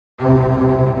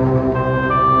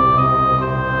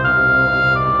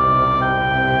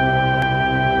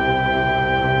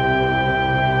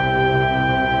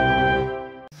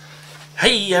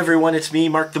Hey everyone, it's me,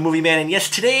 Mark the Movie Man, and yes,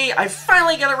 today I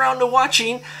finally got around to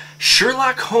watching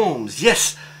Sherlock Holmes.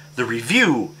 Yes, the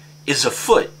review is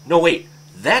afoot. No wait,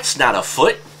 that's not a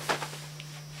foot.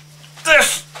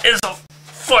 This is a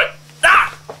foot. Ah!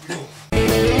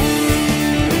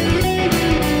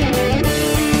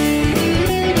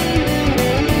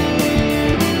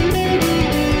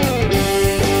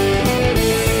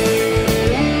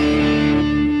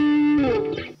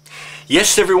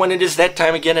 Yes, everyone, it is that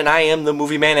time again, and I am the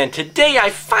Movie Man, and today I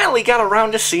finally got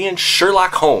around to seeing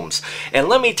Sherlock Holmes. And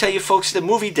let me tell you, folks, the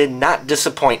movie did not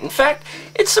disappoint. In fact,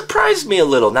 it surprised me a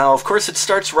little. Now, of course, it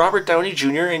starts Robert Downey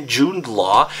Jr. and Jude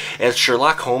Law as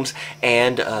Sherlock Holmes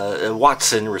and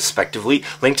Watson, respectively.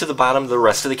 Linked to the bottom of the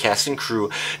rest of the cast and crew.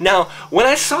 Now, when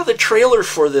I saw the trailer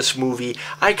for this movie,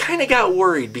 I kind of got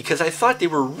worried because I thought they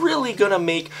were really going to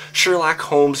make Sherlock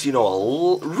Holmes, you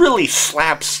know, a really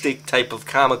slapstick type of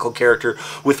comical character,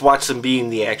 with Watson being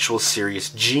the actual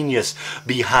serious genius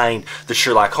behind the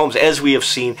Sherlock Holmes, as we have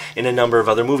seen in a number of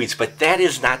other movies. But that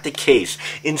is not the case.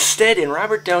 Instead, in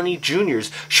Robert Downey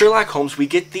Jr.'s Sherlock Holmes, we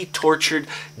get the tortured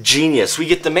genius. We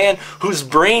get the man whose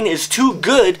brain is too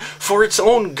good for its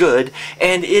own good,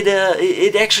 and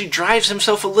it actually drives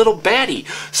himself a little batty.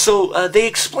 So they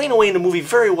explain away in the movie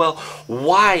very well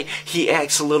why he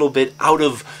acts a little bit out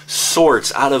of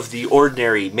sorts, out of the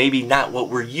ordinary, maybe not what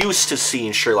we're used to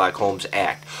seeing Sherlock Holmes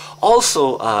act.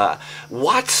 Also,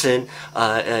 Watson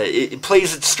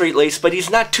plays it straight-laced, but he's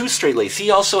not too straight-laced.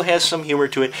 He also has some humor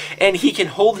to it, and he can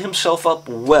hold himself up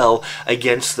well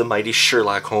against the mighty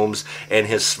Sherlock Holmes and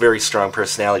his very strong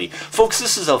personality. Folks,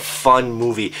 this is a fun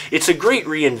movie. It's a great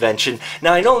reinvention.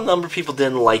 Now, I know a number of people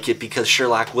didn't like it because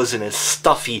Sherlock wasn't as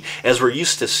stuffy as we're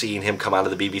used to seeing him come out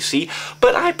of the BBC,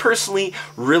 but I personally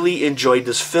really enjoyed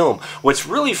this film. What's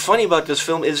really funny about this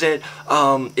film is that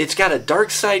it's got a dark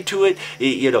side to it.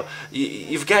 You know,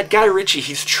 you've got Guy Ritchie.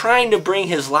 He's trying to bring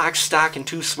his lock, stock, and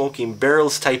two smoking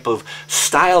barrels type of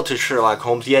style to Sherlock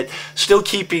Holmes, yet still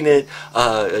keeping it,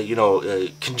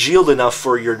 congealed enough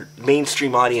for your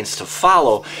mainstream audience to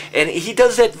follow. And he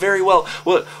does that very well.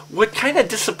 What kind of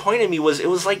disappointed me was, it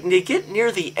was like they get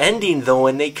near the ending, though,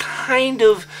 and they kind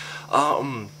of,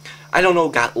 I don't know,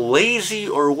 got lazy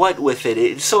or what with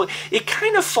it. So it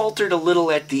kind of faltered a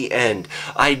little at the end.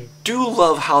 I do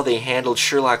love how they handled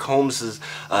Sherlock Holmes'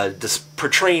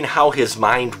 portraying how his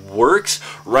mind works,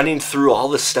 running through all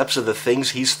the steps of the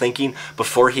things he's thinking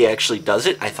before he actually does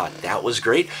it. I thought that was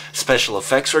great. Special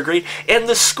effects were great. And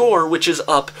the score, which is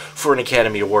up for an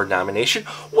Academy Award nomination,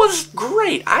 was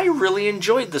great. I really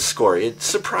enjoyed the score. It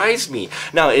surprised me.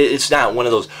 Now, it's not one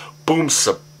of those boom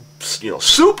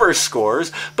super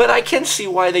scores, but I can see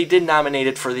why they did nominate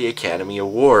it for the Academy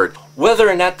Award. Whether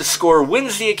or not the score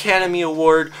wins the Academy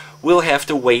Award, we'll have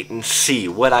to wait and see.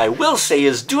 What I will say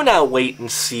is, do not wait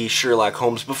and see Sherlock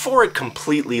Holmes before it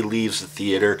completely leaves the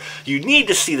theater. You need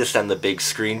to see this on the big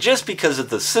screen just because of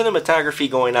the cinematography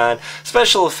going on,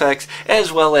 special effects,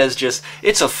 as well as just,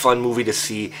 it's a fun movie to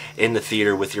see in the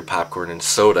theater with your popcorn and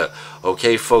soda.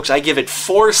 Okay, folks, I give it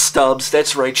 4 stubs.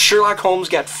 That's right, Sherlock Holmes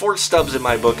got 4 stubs in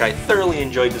my book. I thoroughly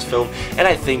enjoyed this film, and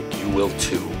I think you will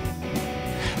too.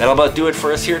 That'll about do it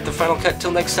for us here at The Final Cut. Till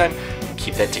next time,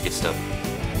 keep that ticket stub.